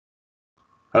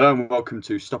Hello and welcome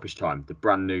to Stoppage Time, the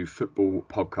brand new football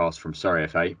podcast from Surrey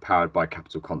FA, powered by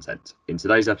Capital Content. In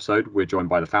today's episode, we're joined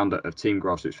by the founder of Team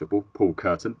Grassroots Football, Paul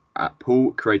Kirton.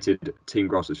 Paul created Team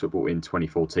Grassroots Football in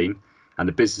 2014, and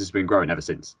the business has been growing ever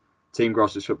since. Team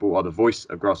Grassroots Football are the voice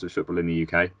of grassroots football in the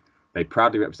UK. They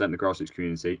proudly represent the grassroots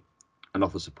community and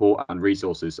offer support and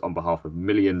resources on behalf of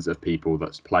millions of people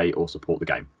that play or support the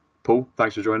game. Paul,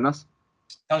 thanks for joining us.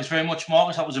 Thanks very much,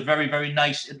 Marcus. That was a very, very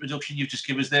nice introduction you've just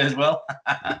given us there as well.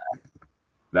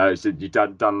 No, you've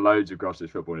done loads of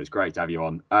grassroots football, and it's great to have you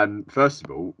on. First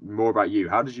of all, more about you.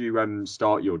 How did you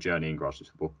start your journey in grassroots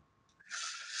football?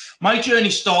 My journey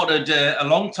started a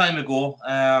long time ago.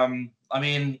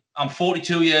 I'm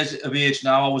 42 years of age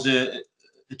now. I was a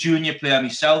junior player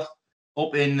myself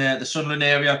up in the Sunderland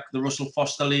area, the Russell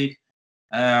Foster League.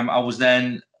 I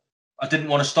didn't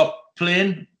want to stop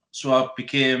playing, so I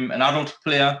became an adult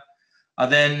player. I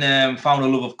then found a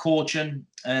love of coaching,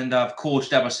 and I've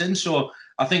coached ever since. So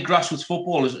I think grassroots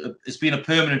football has been a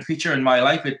permanent feature in my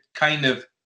life. It kind of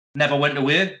never went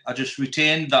away. I just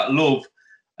retained that love.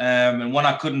 And when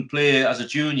I couldn't play as a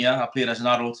junior, I played as an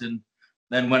adult. And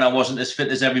then when I wasn't as fit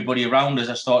as everybody around us,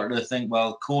 I started to think,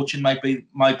 well, coaching might be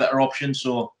my better option.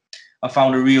 So I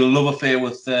found a real love affair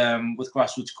with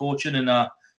grassroots coaching. And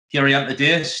here I am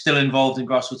today, still involved in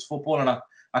grassroots football. And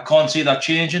I can't see that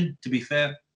changing, to be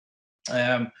fair.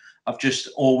 I've just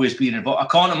always been involved. I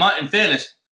can't imagine, in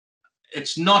fairness, I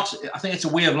think it's a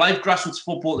way of life. Grassroots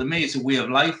football, to me, it's a way of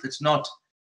life. It's not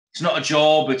a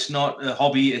job. It's not a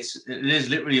hobby. It is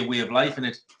literally a way of life. And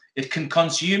it can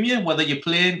consume you, whether you're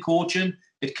playing, coaching,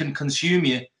 it can consume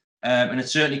you. And it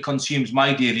certainly consumes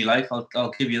my daily life.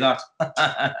 I'll give you that.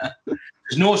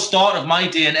 There's no start of my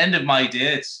day and end of my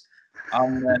day.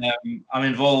 I'm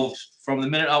involved from the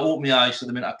minute I open my eyes to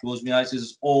the minute I close my eyes.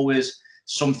 There's always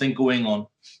something going on.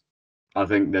 I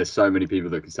think there's so many people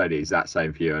that can say the exact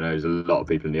same for you. I know there's a lot of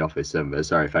people in the office,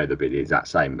 Surrey FA, that be the exact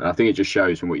same. And I think it just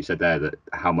shows from what you said there that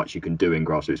how much you can do in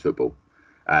grassroots football,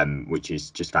 which is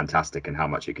just fantastic, and how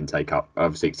much it can take up.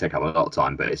 Obviously, it can take up a lot of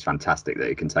time, but it's fantastic that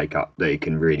it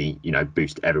can really,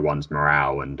 boost everyone's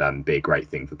morale and be a great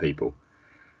thing for people.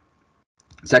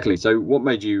 Secondly, so what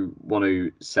made you want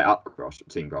to set up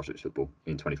Team Grassroots Football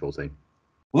in 2014?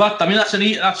 Well,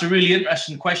 that's a really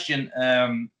interesting question,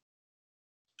 and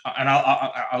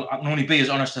I can only be as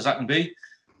honest as I can be.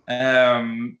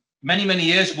 Many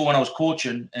years ago, when I was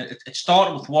coaching, it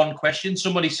started with one question.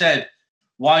 Somebody said,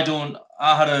 "Why don't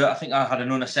I think I had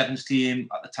an under sevens team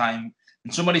at the time?"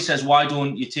 And somebody says, "Why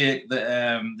don't you take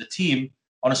the team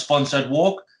on a sponsored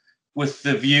walk with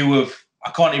the view of..." I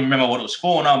can't even remember what it was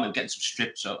for now. I'm getting some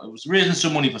strips. So it was raising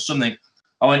some money for something.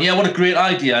 I went, yeah, what a great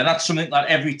idea. And that's something that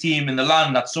every team in the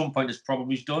land at some point has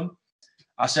probably done.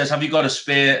 I says, have you got a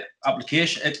spare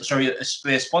a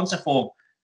spare sponsor form?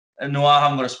 And no, I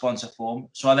haven't got a sponsor form.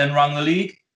 So I then rang the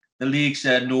league. The league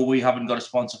said, no, we haven't got a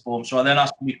sponsor form. So I then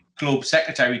asked my club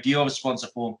secretary, do you have a sponsor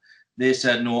form? They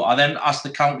said, no. I then asked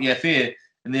the county FA,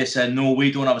 and they said, no,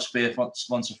 we don't have a spare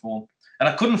sponsor form. And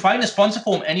I couldn't find a sponsor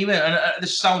form anywhere. And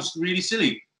this sounds really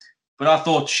silly, but I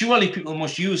thought surely people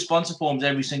must use sponsor forms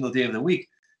every single day of the week.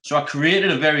 So I created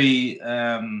a very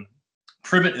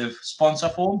primitive sponsor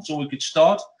form so we could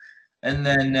start. And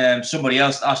then somebody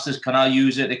else asked us, can I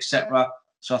use it, etc.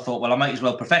 So I thought, well, I might as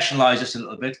well professionalize this a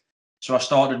little bit. So I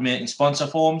started making sponsor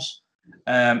forms.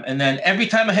 And then every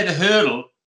time I hit a hurdle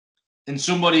and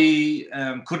somebody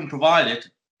couldn't provide it,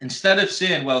 instead of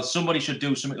saying, well, somebody should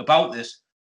do something about this,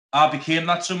 I became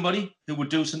that somebody who would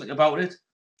do something about it.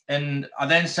 And I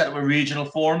then set up a regional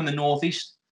forum in the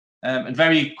Northeast. And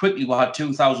very quickly, we had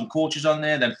 2,000 coaches on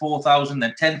there, then 4,000,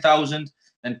 then 10,000.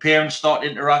 Then parents started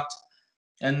to interact.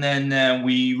 And then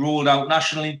we rolled out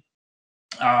nationally.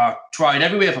 Tried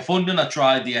everywhere for funding. I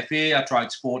tried the FA, I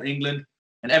tried Sport England.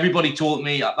 And everybody told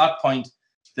me at that point,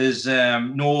 there's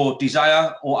no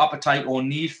desire or appetite or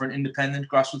need for an independent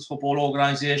grassroots football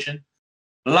organisation.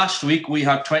 Last week, we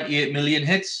had 28 million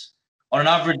hits. On an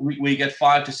average week, we get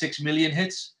 5 to 6 million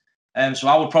hits. So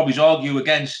I would probably argue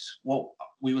against what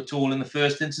we were told in the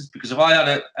first instance, because if I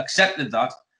had accepted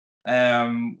that,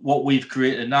 what we've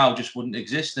created now just wouldn't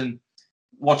exist. And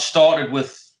what started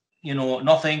with,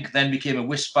 nothing, then became a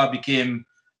whisper, became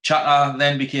chatter,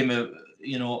 then became a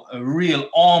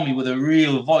real army with a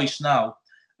real voice now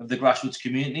of the grassroots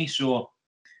community. So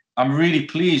I'm really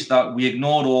pleased that we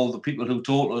ignored all the people who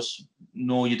told us,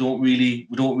 no, we don't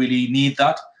really need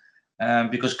that,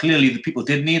 because clearly the people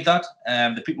did need that.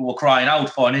 The people were crying out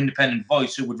for an independent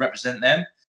voice who would represent them.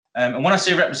 And when I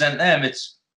say represent them,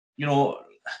 it's,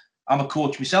 I'm a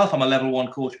coach myself. I'm a level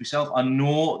 1 coach myself. I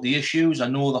know the issues. I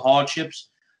know the hardships.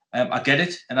 I get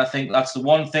it. And I think that's the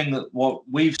one thing that what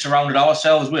we've surrounded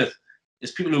ourselves with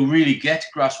is people who really get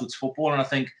grassroots football. And I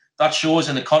think that shows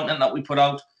in the content that we put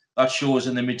out, that shows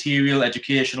in the material,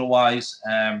 educational wise,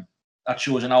 that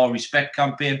shows in our respect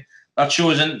campaign, that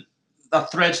shows in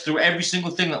that threads through every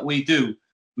single thing that we do.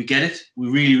 We get it. We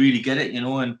really, really get it, you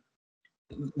know. And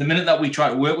the minute that we try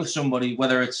to work with somebody,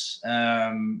 whether it's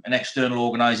an external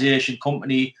organisation,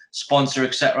 company, sponsor,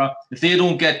 etc., if they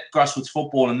don't get grassroots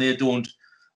football and they don't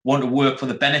want to work for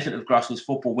the benefit of grassroots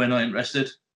football, we're not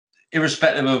interested.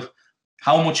 Irrespective of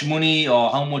how much money or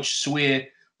how much sway,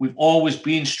 we've always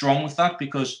been strong with that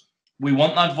because we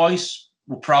want that voice.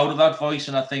 We're proud of that voice.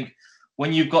 And I think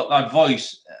when you've got that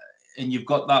voice and you've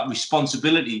got that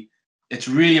responsibility, it's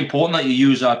really important that you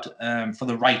use that for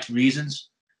the right reasons.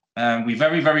 We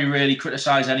very, very rarely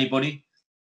criticise anybody.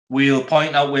 We'll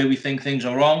point out where we think things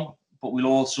are wrong, but we'll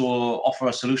also offer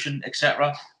a solution,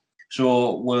 etc.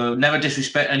 So we'll never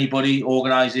disrespect anybody,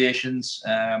 organisations,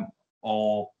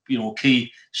 or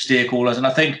key stakeholders. And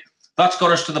I think that's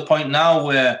got us to the point now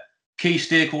where key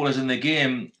stakeholders in the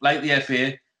game, like the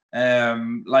FA,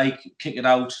 like Kick It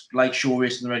Out, like Show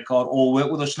Racing the Red Card, all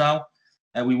work with us now.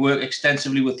 We work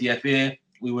extensively with the FA.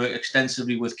 We work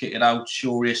extensively with Kick It Out,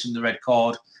 Show Racing the Red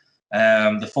Card,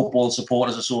 the Football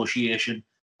Supporters Association.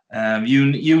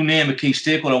 You name a key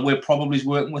stakeholder, we're probably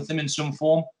working with them in some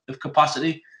form of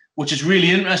capacity, which is really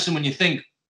interesting when you think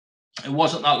it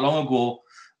wasn't that long ago.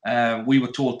 We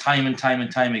were told time and time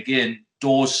and time again,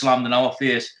 doors slammed in our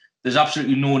face. There's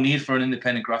absolutely no need for an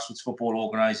independent grassroots football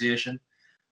organisation.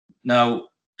 Now,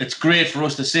 it's great for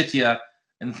us to sit here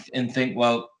and think,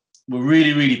 well, we're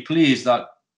really, really pleased that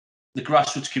the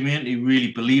grassroots community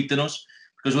really believed in us,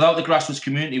 because without the grassroots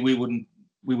community, we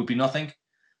would be nothing.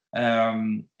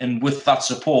 And with that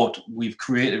support, we've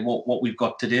created what we've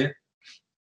got today.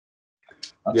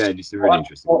 It's a really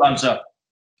interesting answer.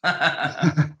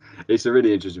 It's a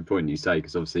really interesting point you say,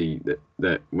 because obviously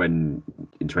that when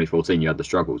in 2014 you had the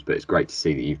struggles, but it's great to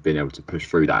see that you've been able to push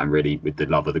through that, and really with the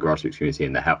love of the grassroots community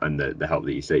and the help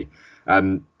that you see.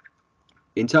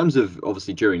 In terms of,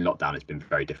 obviously during lockdown, it's been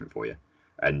very different for you,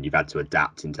 and you've had to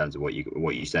adapt in terms of what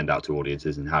you send out to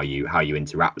audiences and how you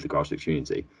interact with the grassroots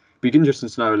community. But it'd be interesting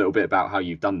to know a little bit about how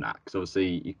you've done that, because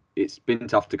obviously it's been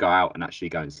tough to go out and actually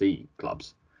go and see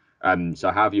clubs. So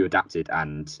how have you adapted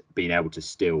and been able to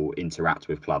still interact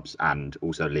with clubs and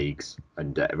also leagues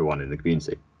and everyone in the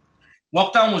community?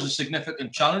 Lockdown was a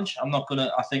significant challenge.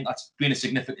 I think that's been a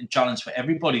significant challenge for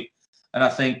everybody. And I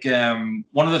think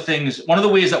one of the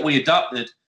ways that we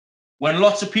adapted, when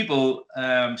lots of people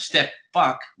stepped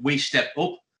back, we stepped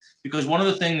up, because one of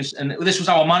the things, and this was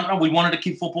our mantra, we wanted to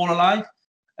keep football alive.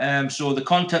 So the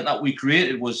content that we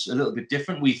created was a little bit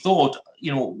different. We thought,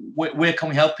 where can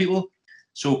we help people?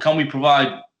 So can we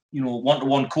provide,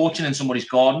 one-to-one coaching in somebody's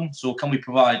garden? So can we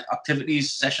provide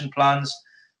activities, session plans,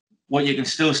 where you can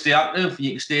still stay active, you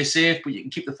can stay safe, but you can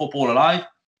keep the football alive?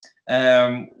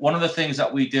 One of the things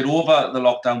that we did over the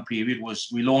lockdown period was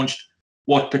we launched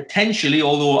what potentially,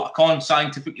 although I can't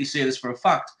scientifically say this for a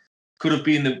fact, could have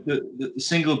been the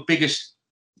single biggest,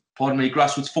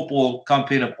 grassroots football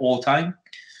campaign of all time.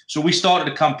 So we started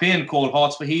a campaign called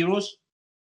Hearts for Heroes,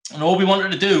 and all we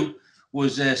wanted to do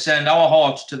was send our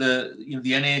hearts to the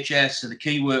NHS and the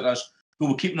key workers who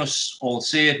were keeping us all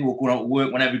safe, who were going out to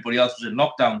work when everybody else was in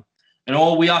lockdown. And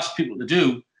all we asked people to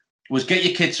do was get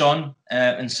your kits on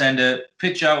and send a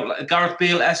picture, like a Gareth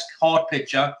Bale-esque heart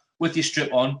picture with your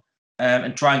strip on,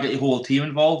 and try and get your whole team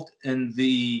involved. And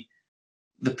the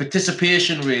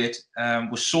participation rate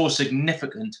was so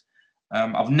significant.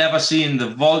 I've never seen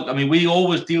the volume. I mean, we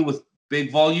always deal with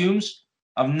big volumes.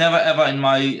 I've never ever in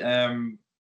my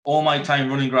all my time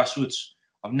running grassroots,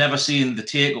 I've never seen the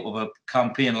take-up of a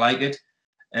campaign like it.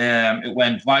 It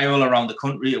went viral around the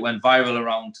country. It went viral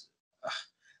around.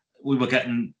 We were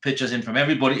getting pictures in from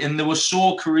everybody, and they were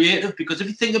so creative, because if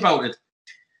you think about it,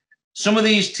 some of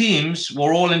these teams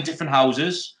were all in different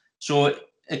houses. So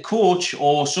a coach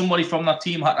or somebody from that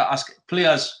team had to ask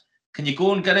players, can you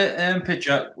go and get a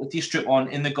picture with your strip on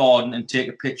in the garden and take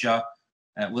a picture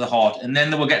with a heart? And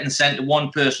then they were getting sent to one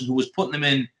person who was putting them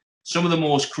in some of the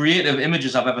most creative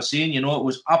images I've ever seen. It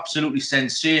was absolutely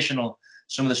sensational,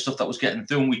 some of the stuff that was getting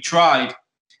through. And we tried.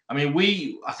 I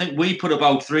mean, I think we put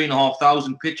about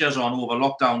 3,500 pictures on over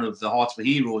lockdown of the Hearts for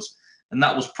Heroes, and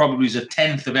that was probably a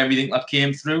tenth of everything that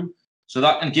came through. So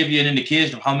that can give you an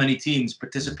indication of how many teams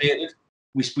participated.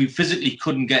 We physically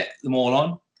couldn't get them all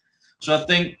on. So I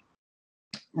think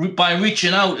by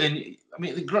reaching out, and I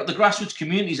mean, the grassroots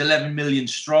community is 11 million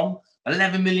strong.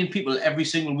 11 million people every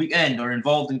single weekend are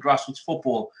involved in grassroots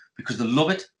football because they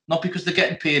love it, not because they're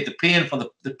getting paid. They're paying for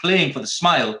the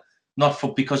smile, not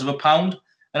for because of a pound.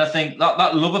 And I think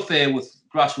that love affair with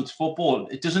grassroots football,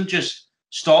 it doesn't just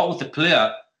start with the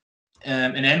player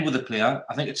and end with the player.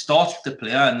 I think it starts with the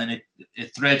player, and then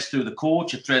it threads through the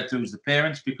coach, it threads through the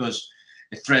parents, because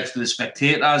it threads through the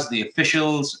spectators, the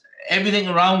officials, everything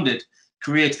around it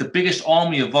creates the biggest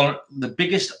army of the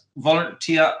biggest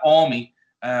volunteer army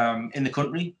in the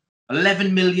country.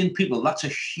 11 million people. That's a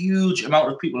huge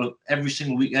amount of people every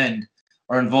single weekend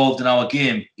are involved in our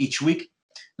game each week.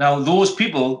 Now, those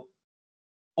people,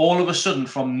 all of a sudden,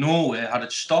 from nowhere, had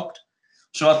it stopped.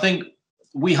 So I think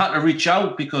we had to reach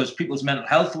out because people's mental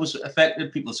health was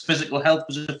affected, people's physical health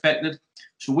was affected.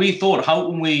 So we thought, how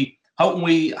can we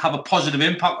have a positive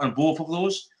impact on both of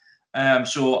those?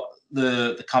 So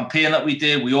the campaign that we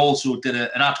did, we also did an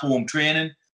at-home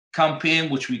training campaign,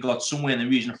 which we got somewhere in the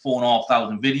region of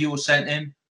 4,500 videos sent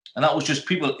in, and that was just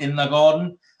people in the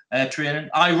garden training.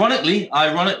 Ironically,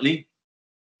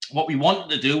 what we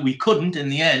wanted to do, we couldn't in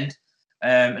the end,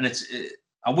 and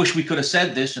I wish we could have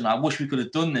said this, and I wish we could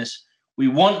have done this.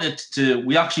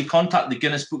 We actually contacted the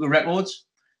Guinness Book of Records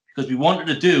because we wanted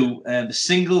to do the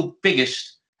single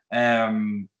biggest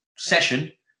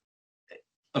session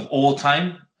of all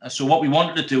time. So what we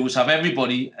wanted to do was have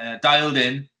everybody dialed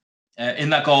in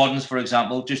their gardens, for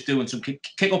example, just doing some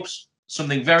kick-ups,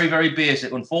 something very, very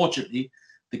basic. Unfortunately,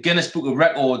 the Guinness Book of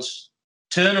Records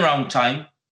turnaround time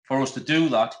for us to do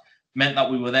that meant that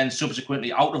we were then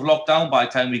subsequently out of lockdown by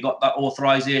the time we got that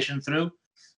authorization through.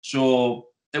 So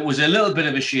it was a little bit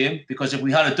of a shame, because if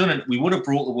we had done it, we would have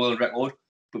broke the world record,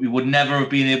 but we would never have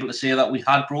been able to say that we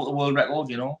had broke the world record,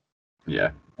 you know?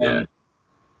 Yeah.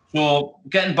 So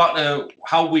getting back to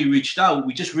how we reached out,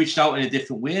 we just reached out in a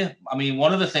different way. I mean,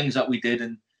 one of the things that we did,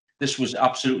 and this was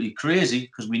absolutely crazy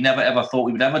because we never ever thought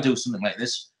we would ever do something like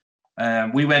this.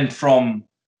 We went from,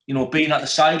 being at the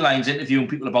sidelines interviewing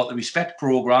people about the Respect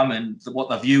programme and what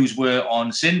their views were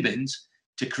on sin bins,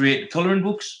 to create colouring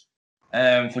books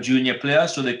for junior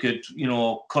players so they could,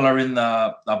 colour in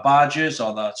their badges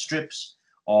or their strips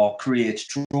or create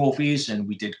trophies, and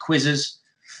we did quizzes.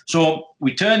 So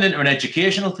we turned into an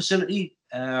educational facility,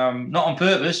 not on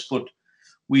purpose, but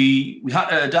we had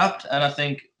to adapt. And I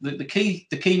think the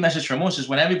key message from us is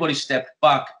when everybody stepped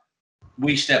back,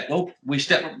 we stepped up. We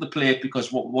stepped up the plate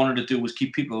because what we wanted to do was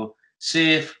keep people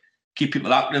safe, keep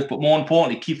people active, but more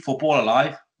importantly, keep football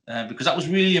alive, because that was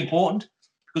really important.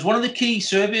 Because one of the key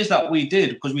surveys that we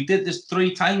did, because we did this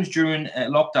 3 times during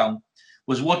lockdown,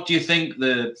 was what do you think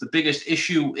the biggest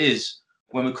issue is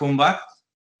when we come back?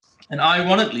 And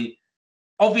ironically,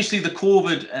 obviously the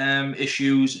COVID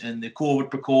issues and the COVID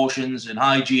precautions and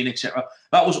hygiene, etc.,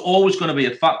 that was always going to be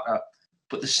a factor.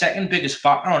 But the second biggest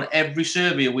factor on every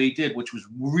survey we did, which was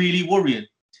really worrying,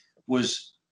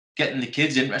 was getting the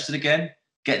kids interested again,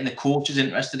 getting the coaches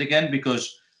interested again,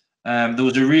 because there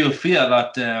was a real fear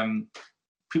that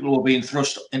people were being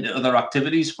thrust into other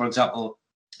activities, for example,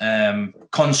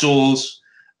 consoles,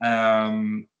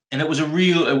 and it was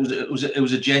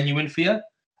a genuine fear.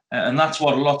 And that's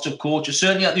what lots of coaches,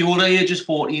 certainly at the older ages,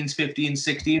 14s, 15s,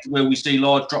 16s, where we see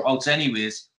large dropouts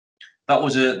anyways, that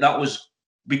was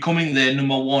becoming their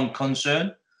number one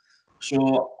concern.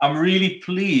 So I'm really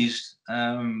pleased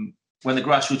when the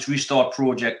Grassroots Restart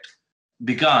project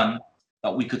began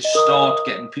that we could start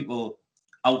getting people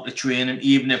out to training,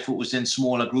 even if it was in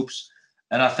smaller groups.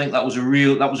 And I think that was a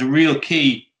real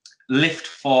key lift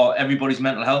for everybody's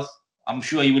mental health. I'm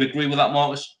sure you would agree with that,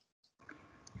 Marcus.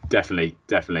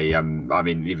 Definitely. I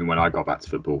mean, even when I got back to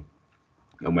football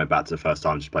and went back to the first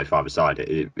time to play five-a-side,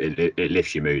 it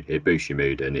lifts your mood, it boosts your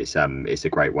mood, and it's a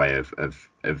great way of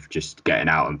just getting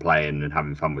out and playing and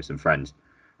having fun with some friends.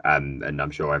 And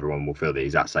I'm sure everyone will feel the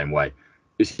exact same way.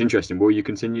 It's interesting. Will you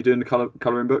continue doing the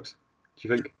colouring books, do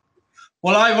you think?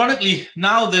 Well, ironically,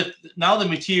 now the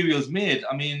material's made,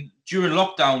 I mean, during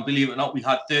lockdown, believe it or not, we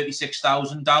had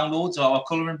 36,000 downloads of our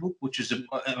colouring book, which is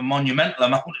a monumental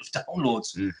amount of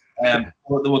downloads.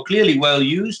 But they were clearly well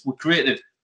used. We created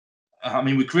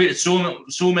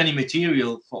so many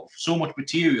material, so much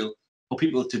material for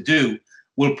people to do.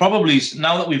 We'll probably,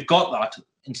 now that we've got that,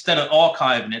 instead of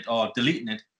archiving it or deleting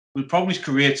it, we'll probably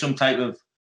create some type of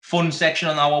fun section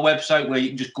on our website where you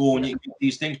can just go and you can get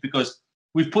these things, because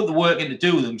we've put the work in to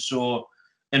do them. So,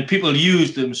 and people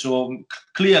use them. So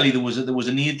clearly there was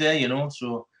a need there,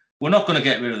 So we're not going to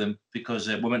get rid of them because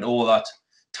we went all that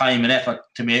time and effort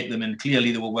to make them, and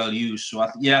clearly they were well used. So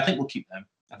I think we'll keep them.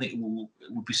 I think it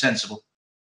would be sensible.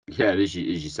 Yeah, as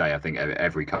you say, I think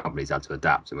every company's had to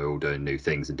adapt, and we're all doing new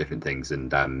things and different things.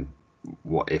 And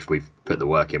what if we've put the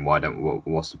work in? Why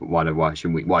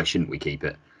shouldn't we keep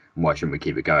it? why shouldn't we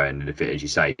keep it going? And if it, as you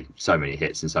say, so many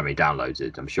hits and so many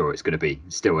downloads, I'm sure it's going to be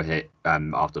still a hit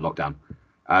after lockdown.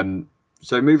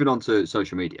 So moving on to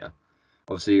social media,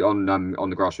 obviously on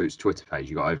the Grassroots Twitter page,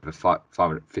 you got over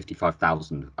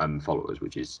 555,000 followers,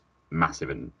 which is massive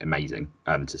and amazing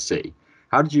to see.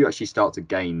 How did you actually start to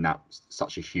gain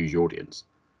such a huge audience?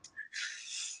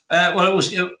 Well,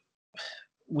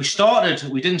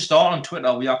 we didn't start on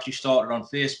Twitter. We actually started on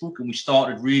Facebook, and we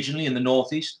started regionally in the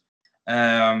Northeast.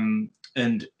 And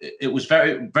it was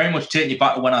very, very much taking you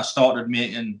back to when I started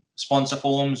making sponsor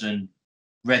forms and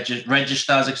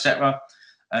registers, etc.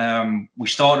 We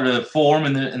started a forum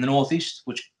in the Northeast,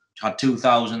 which had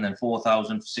 2,000, then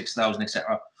 4,000, 6,000,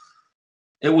 etc.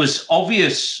 It was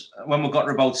obvious when we got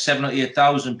to about 7,000 or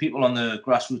 8,000 people on the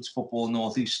Grassroots Football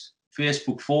Northeast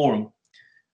Facebook forum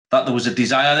that there was a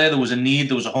desire there was a need,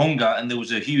 there was a hunger, and there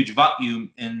was a huge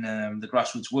vacuum in the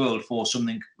grassroots world for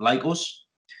something like us.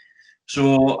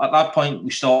 So at that point,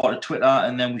 we started Twitter,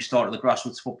 and then we started the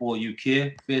Grassroots Football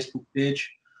UK Facebook page.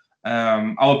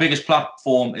 Our biggest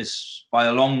platform is, by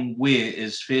a long way,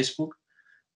 is Facebook.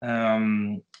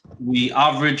 We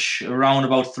average around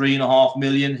about 3.5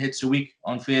 million hits a week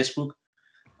on Facebook.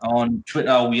 On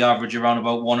Twitter, we average around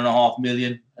about 1.5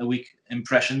 million a week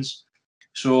impressions.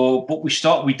 So, but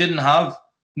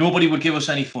nobody would give us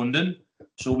any funding,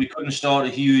 so we couldn't start a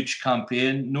huge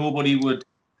campaign. Nobody would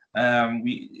help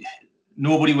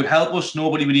us.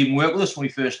 Nobody would even work with us when we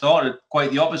first started.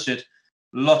 Quite the opposite.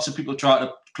 Lots of people tried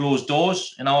to close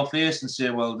doors in our face and say,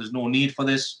 well, there's no need for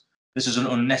this. This is an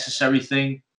unnecessary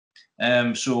thing.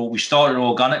 So we started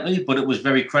organically, but it was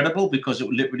very credible because it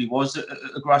literally was a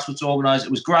grassroots organised.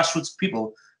 It was grassroots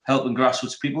people helping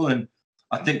grassroots people. And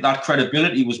I think that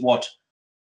credibility was what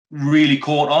really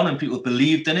caught on, and people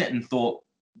believed in it and thought,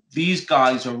 these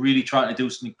guys are really trying to do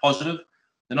something positive.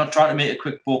 They're not trying to make a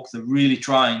quick buck. They're really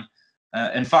trying.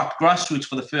 In fact, grassroots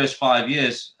for the first 5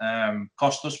 years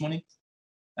cost us money,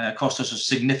 cost us a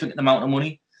significant amount of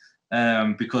money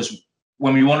because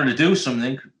when we wanted to do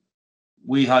something,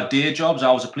 we had day jobs.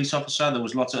 I was a police officer. There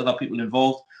was lots of other people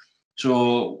involved.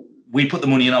 So we put the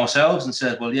money in ourselves and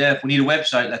said, well, yeah, if we need a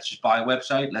website, let's just buy a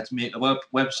website. Let's make a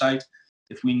website.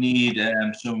 If we need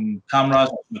some cameras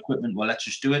or some equipment, well, let's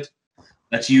just do it.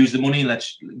 Let's use the money.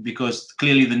 Because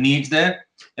clearly the need's there.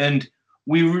 And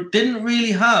we didn't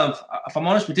really have, if I'm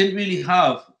honest, we didn't really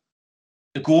have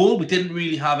a goal. We didn't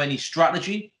really have any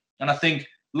strategy. And I think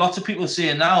lots of people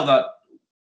say now that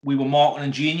we were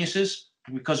marketing geniuses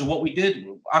because of what we did.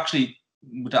 Actually,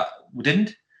 we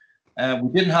didn't. We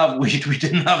didn't have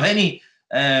any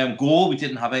goal. We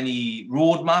didn't have any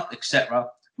roadmap, etc.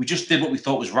 We just did what we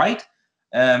thought was right.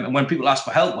 And when people asked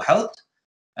for help, we helped.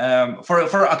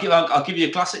 I'll give you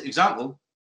a classic example,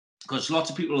 because lots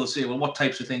of people will say, well, what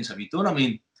types of things have you done? I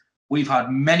mean, we've had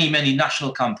many, many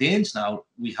national campaigns now.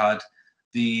 We had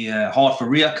the Heart for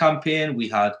Ria campaign. We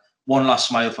had One Last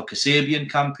Smile for Kasabian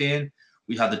campaign.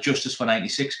 We had the Justice for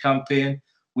 96 campaign.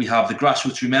 We have the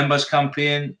Grassroots Remembers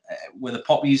campaign with the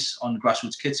poppies on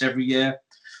grassroots kits every year.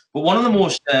 But one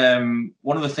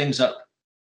of the things that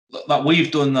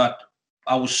we've done that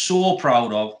I was so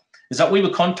proud of is that we were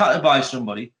contacted by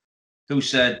somebody who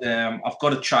said, I've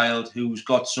got a child who's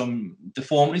got some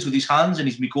deformities with his hands and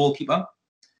he's my goalkeeper.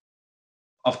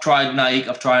 I've tried Nike,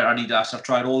 I've tried Adidas, I've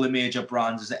tried all the major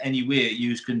brands. Is there any way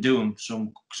you can do him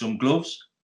some gloves?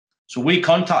 So we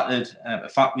contacted a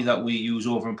factory that we use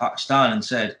over in Pakistan and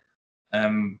said,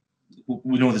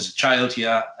 we know there's a child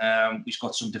here. He's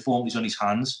got some deformities on his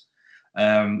hands.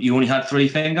 He only had 3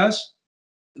 fingers.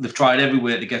 They've tried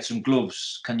everywhere to get some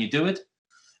gloves. Can you do it?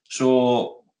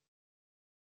 So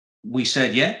we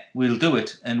said, yeah, we'll do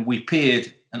it. And we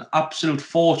paid an absolute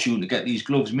fortune to get these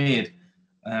gloves made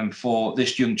for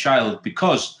this young child,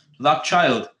 because that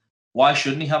child, why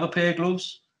shouldn't he have a pair of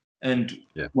gloves? And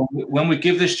when we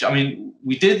give this, I mean,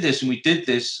 we did this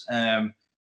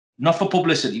not for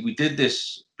publicity. We did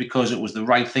this because it was the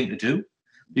right thing to do,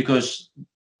 because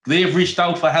they've reached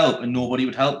out for help and nobody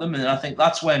would help them. And I think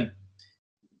that's when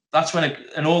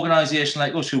an organisation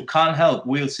like us who can help,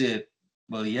 we'll say,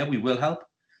 well, yeah, we will help,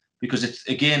 because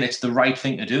it's the right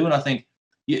thing to do. And I think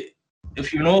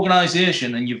if you're an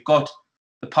organisation and you've got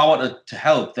the power to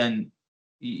help, then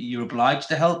you're obliged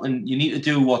to help, and you need to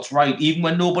do what's right, even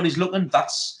when nobody's looking. In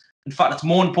fact, it's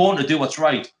more important to do what's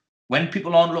right when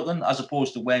people aren't looking, as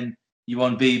opposed to when you're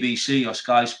on BBC or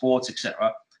Sky Sports,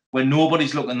 etc. When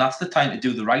nobody's looking, that's the time to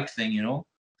do the right thing, you know.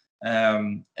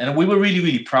 And we were really,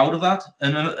 really proud of that.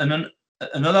 And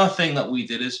another thing that we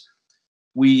did is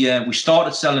we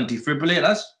started selling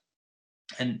defibrillators,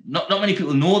 and not many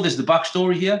people know there's the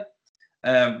backstory here.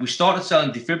 We started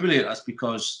selling defibrillators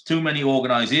because too many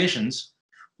organisations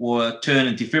were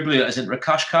turning defibrillators into a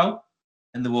cash cow,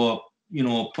 and they were,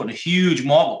 putting a huge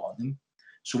markup on them.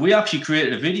 So we actually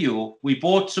created a video. We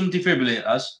bought some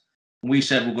defibrillators, and we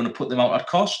said we're going to put them out at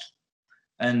cost.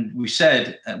 And we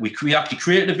said we actually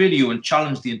created a video and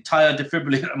challenged the entire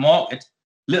defibrillator market,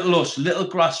 little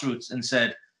grassroots, and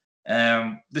said,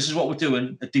 this is what we're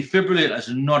doing. A defibrillator is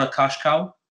not a cash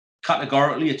cow.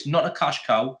 Categorically, it's not a cash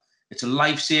cow. It's a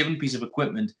life-saving piece of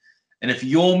equipment. And if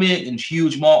you're making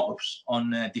huge markups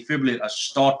on defibrillators,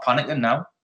 start panicking now,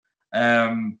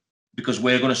 because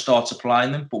we're going to start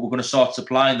supplying them, but we're going to start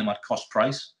supplying them at cost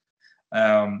price.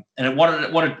 And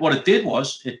what it did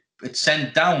was it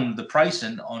sent down the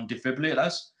pricing on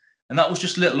defibrillators, and that was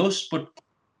just Little Us. But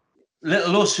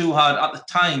Little Us, who had at the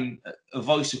time a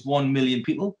voice of 1 million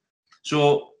people.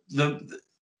 So the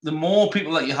more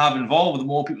people that you have involved, the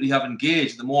more people you have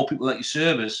engaged, the more people that you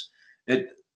service,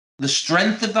 the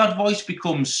strength of that voice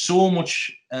becomes so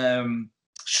much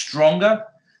stronger,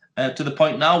 to the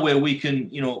point now where we can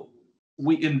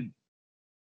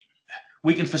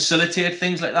facilitate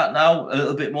things like that now a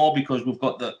little bit more, because we've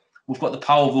got the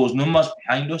power of those numbers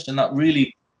behind us, and that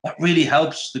really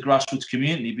helps the grassroots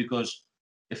community, because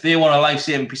if they want a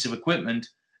life-saving piece of equipment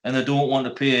and they don't want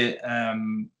to pay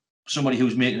somebody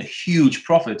who's making a huge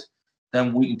profit,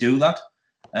 then we can do that.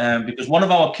 Because one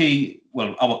of our key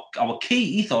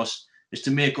ethos is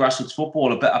to make grassroots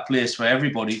football a better place for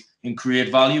everybody and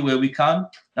create value where we can.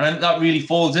 And I think that really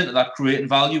falls into that, creating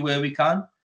value where we can,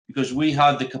 because we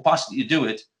had the capacity to do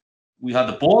it, we had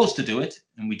the balls to do it,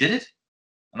 and we did it.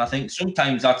 And I think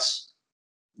sometimes that's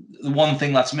the one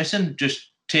thing that's missing,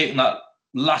 just taking that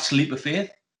last leap of faith,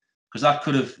 because that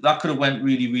could have went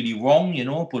really, really wrong,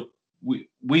 But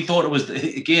we thought it was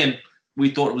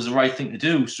the right thing to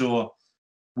do. So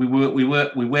we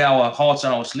wear our hearts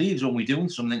on our sleeves when we're doing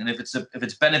something, and if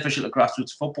it's beneficial to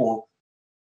grassroots football,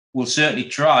 we'll certainly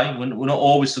try. We're not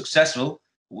always successful,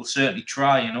 but we'll certainly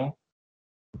try.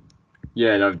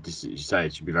 Yeah, no, just you say you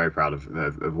should be very proud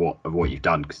of what you've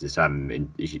done, because it's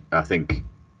I think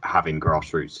having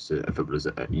grassroots footballers,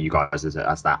 you guys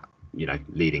as that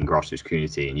leading grassroots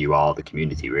community, and you are the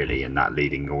community really, and that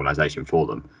leading organisation for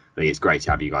them. I think it's great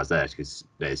to have you guys there, because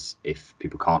if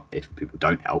people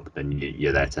don't help, then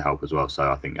you're there to help as well.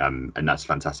 So I think and that's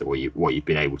fantastic what you've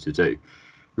been able to do.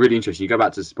 Really interesting. You go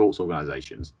back to sports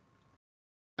organisations,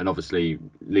 and obviously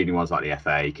leading ones like the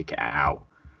FA, Kick It Out,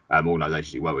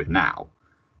 organisations you work with now.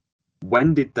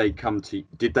 When did they come to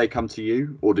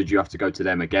you, or did you have to go to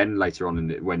them again later on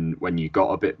when you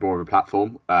got a bit more of a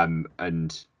platform?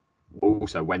 And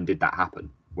also, when did that happen?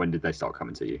 When did they start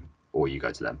coming to you, or you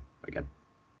go to them again?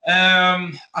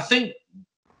 I think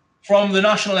from the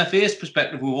National FA's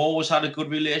perspective, we've always had a good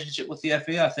relationship with the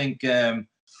FA. I think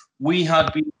we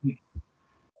had been.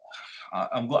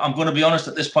 I'm going to be honest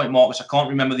at this point, Marcus. I can't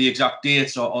remember the exact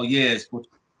dates or years, but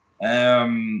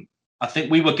I think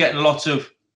we were getting lots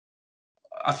of.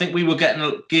 I think we were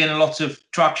gaining lots of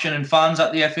traction and fans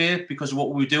at the FA because of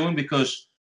what we were doing. Because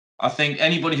I think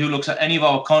anybody who looks at any of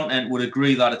our content would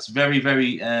agree that it's very,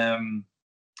 very.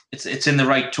 It's in the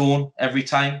right tone every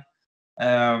time,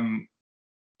 and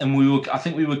I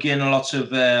think we were gaining lots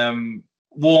of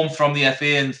warmth from the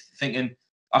FA and thinking,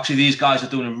 actually, these guys are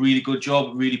doing a really good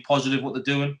job, really positive what they're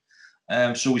doing.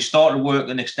 So we started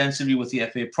working extensively with the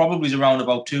FA, probably around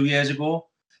about 2 years ago.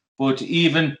 But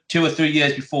even 2 or 3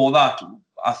 years before that,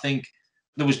 I think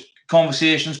there was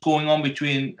conversations going on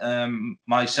between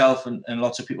myself and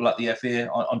lots of people at the FA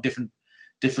on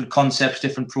different concepts,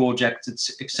 different projects,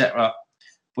 etc.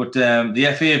 But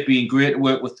the FA have been great to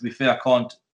work with. To be fair,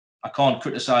 I can't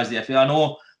criticise the FA. I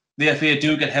know the FA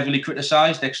do get heavily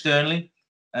criticised externally.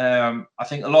 I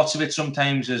think lots of it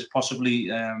sometimes is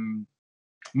possibly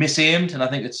misaimed, and I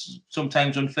think it's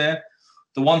sometimes unfair.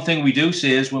 The one thing we do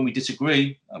say is when we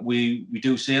disagree, we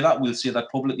do say that. We'll say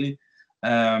that publicly.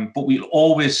 But we'll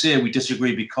always say we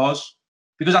disagree because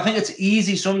I think it's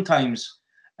easy sometimes.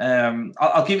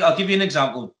 I'll give you an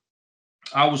example.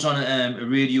 I was on a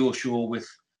radio show with,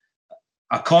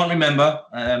 I can't remember,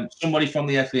 somebody from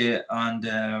the FA, and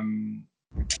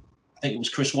I think it was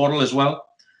Chris Waddle as well.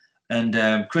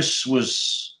 And Chris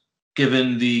was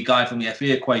giving the guy from the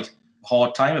FA quite a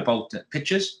hard time about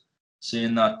pitches,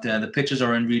 saying that the pitches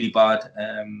are in really bad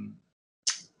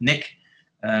nick,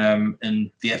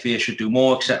 and the FA should do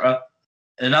more, etc.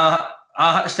 And I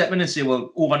had to step in and say,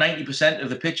 well, over 90% of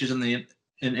the pitches in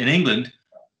England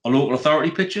are local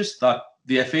authority pitches that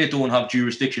the FA don't have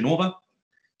jurisdiction over.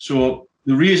 So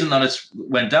the reason that it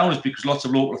went down is because lots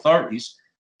of local authorities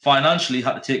financially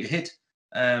had to take a hit.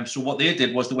 So what they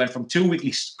did was they went from 2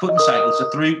 weekly cutting cycles to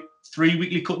three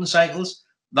weekly cutting cycles.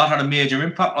 That had a major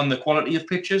impact on the quality of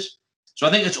pitches. So I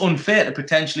think it's unfair to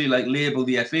potentially like label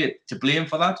the FA to blame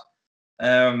for that.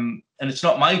 And it's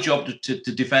not my job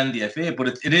to defend the FA, but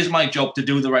it is my job to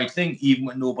do the right thing, even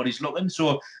when nobody's looking.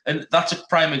 So, and that's a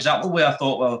prime example where I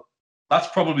thought, well, that's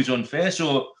probably unfair.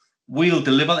 So we'll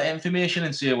deliver the information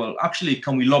and say, well, actually,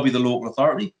 can we lobby the local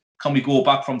authority? Can we go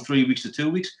back from 3 weeks to 2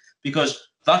 weeks? Because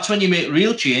that's when you make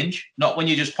real change, not when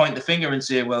you just point the finger and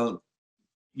say, well,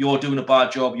 you're doing a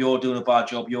bad job, you're doing a bad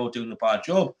job, you're doing a bad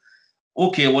job.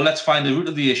 Okay, well, let's find the root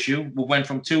of the issue. We went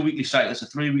from 2 weekly cycles to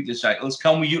 3 weekly cycles.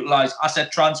 Can we utilise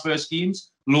asset transfer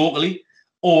schemes locally,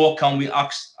 or can we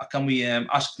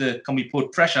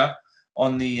put pressure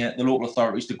on the local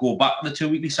authorities to go back to the 2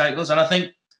 weekly cycles? And I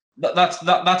think that's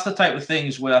the type of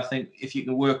things where I think if you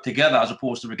can work together as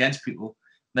opposed to against people,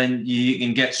 then you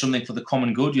can get something for the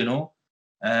common good, you know.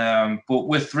 But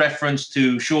with reference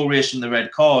to show race and the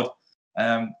red card,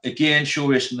 again, show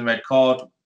race and the red card,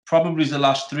 probably the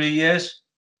last 3 years,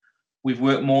 we've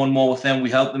worked more and more with them. We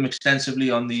helped them extensively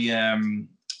on the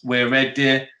Wear Red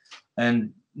Day.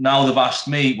 And now they've asked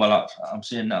me, well, I'm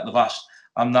saying that they've asked,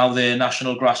 I'm now their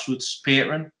national grassroots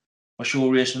patron for show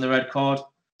race and the red card.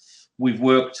 We've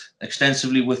worked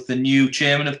extensively with the new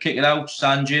chairman of Kick It Out,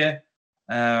 Sanjay.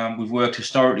 We've worked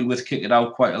historically with Kick It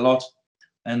Out quite a lot.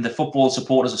 And the Football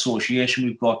Supporters Association,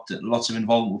 we've got lots of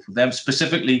involvement with them,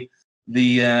 specifically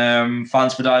the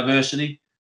Fans for Diversity,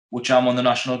 which I'm on the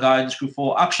national guidance group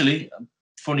for. Actually,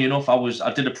 funny enough,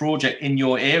 I did a project in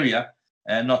your area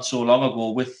not so long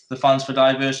ago with the Fans for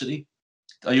Diversity.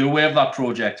 Are you aware of that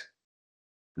project?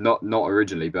 Not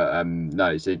originally, but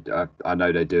no. I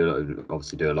know they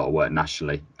obviously do a lot of work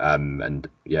nationally, and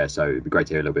yeah, so it'd be great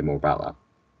to hear a little bit more about that.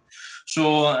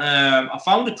 So I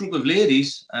found a group of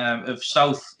ladies of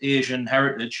South Asian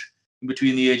heritage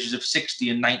between the ages of 60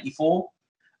 and 94.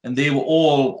 And they were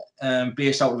all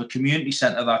based out of a community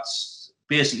centre that's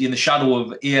basically in the shadow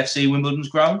of AFC Wimbledon's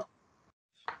ground.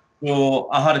 So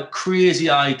I had a crazy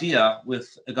idea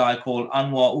with a guy called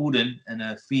Anwar Udin and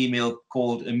a female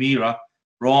called Amira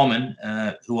Rahman,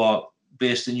 who are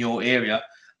based in your area.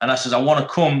 And I said, I want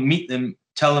to come meet them,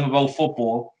 tell them about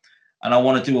football, and I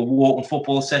want to do a walk-on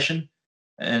football session.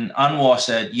 And Anwar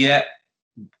said, yeah,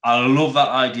 I love that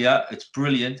idea. It's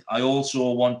brilliant. I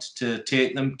also want to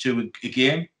take them to a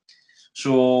game.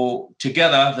 So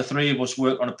together, the three of us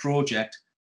worked on a project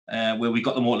where we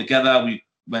got them all together. We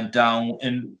went down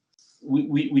and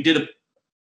we did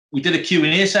a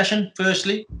Q&A session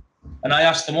firstly. And I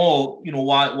asked them all, you know,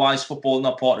 why is football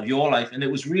not part of your life? And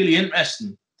it was really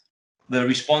interesting, the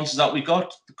responses that we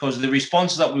got, because the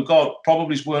responses that we got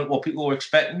probably weren't what people were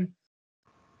expecting.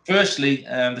 Firstly,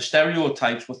 the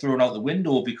stereotypes were thrown out the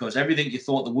window because everything you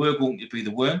thought they were going to be,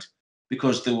 they weren't,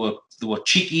 because they were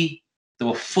cheeky, they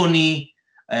were funny,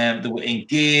 they were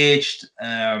engaged,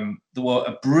 they were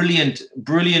a brilliant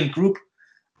group.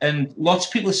 And lots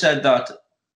of people said that,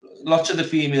 lots of the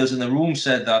females in the room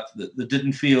said that they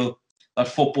didn't feel that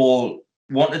football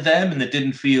wanted them and they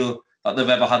didn't feel that they've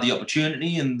ever had the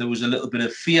opportunity, and there was a little bit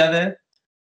of fear there.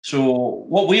 So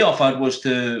what we offered was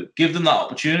to give them that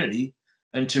opportunity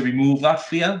and to remove that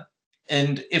fear.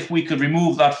 And if we could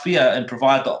remove that fear and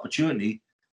provide the opportunity,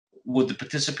 would they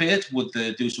participate? Would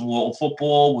they do some walk-on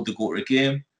football? Would they go to a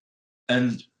game?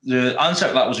 And the answer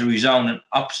to that was a resounding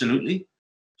absolutely.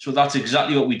 So that's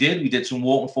exactly what we did. We did some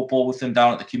walk-on football with them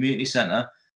down at the community centre.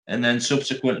 And then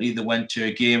subsequently they went to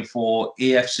a game for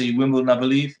AFC Wimbledon, I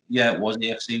believe. Yeah, it was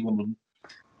AFC Wimbledon.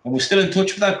 And we're still in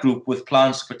touch with that group with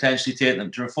plans to potentially take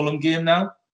them to a Fulham game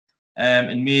now.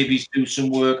 And maybe do some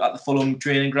work at the Fulham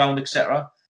training ground, etc.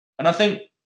 And I think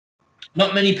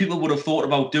not many people would have thought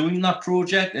about doing that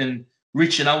project and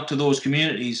reaching out to those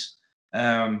communities.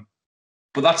 But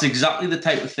that's exactly the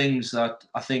type of things that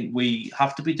I think we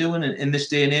have to be doing in this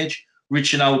day and age,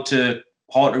 reaching out to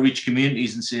hard-to-reach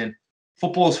communities and saying,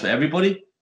 football's for everybody.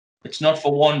 It's not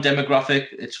for one demographic.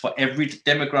 It's for every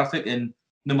demographic. And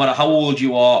no matter how old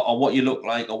you are or what you look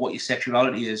like or what your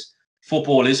sexuality is,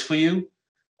 football is for you.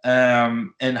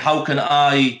 And how can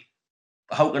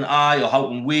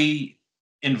we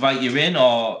invite you in,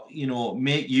 or, you know,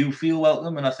 make you feel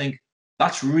welcome? And I think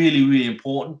that's really, really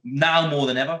important now more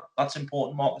than ever. That's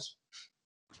important, Marcus.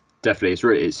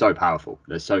 Definitely, it's so powerful.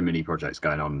 There's so many projects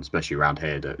going on, especially around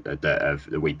here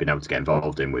that we've been able to get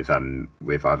involved in with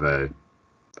other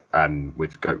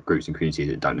with groups and communities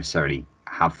that don't necessarily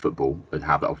have football but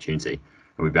have that opportunity,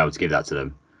 and we've been able to give that to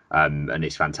them. And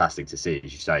it's fantastic to see,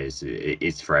 as you say,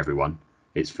 it's for everyone,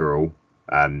 it's for all,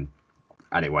 and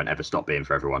it won't ever stop being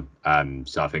for everyone.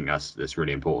 So I think that's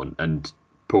really important. And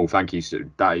Paul, thank you. So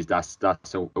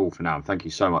that's all for now. And thank you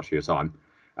so much for your time.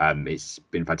 It's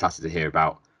been fantastic to hear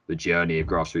about the journey of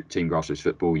Team Grassroots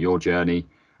Football, your journey,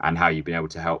 and how you've been able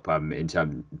to help in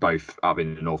terms both up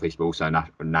in the North East, but also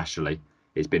nationally.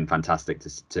 It's been fantastic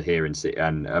to hear and see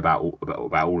and about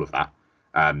all of that.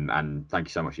 And thank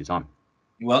you so much for your time.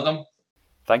 You're welcome.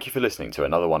 Thank you for listening to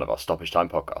another one of our Stoppage Time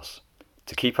podcasts.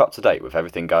 To keep up to date with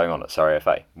everything going on at Surrey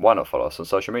FA, why not follow us on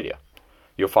social media?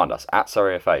 You'll find us at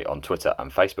Surrey FA on Twitter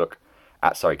and Facebook,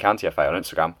 at Surrey County FA on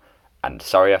Instagram, and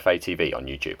Surrey FA TV on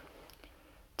YouTube.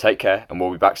 Take care, and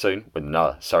we'll be back soon with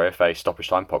another Surrey FA Stoppage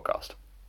Time podcast.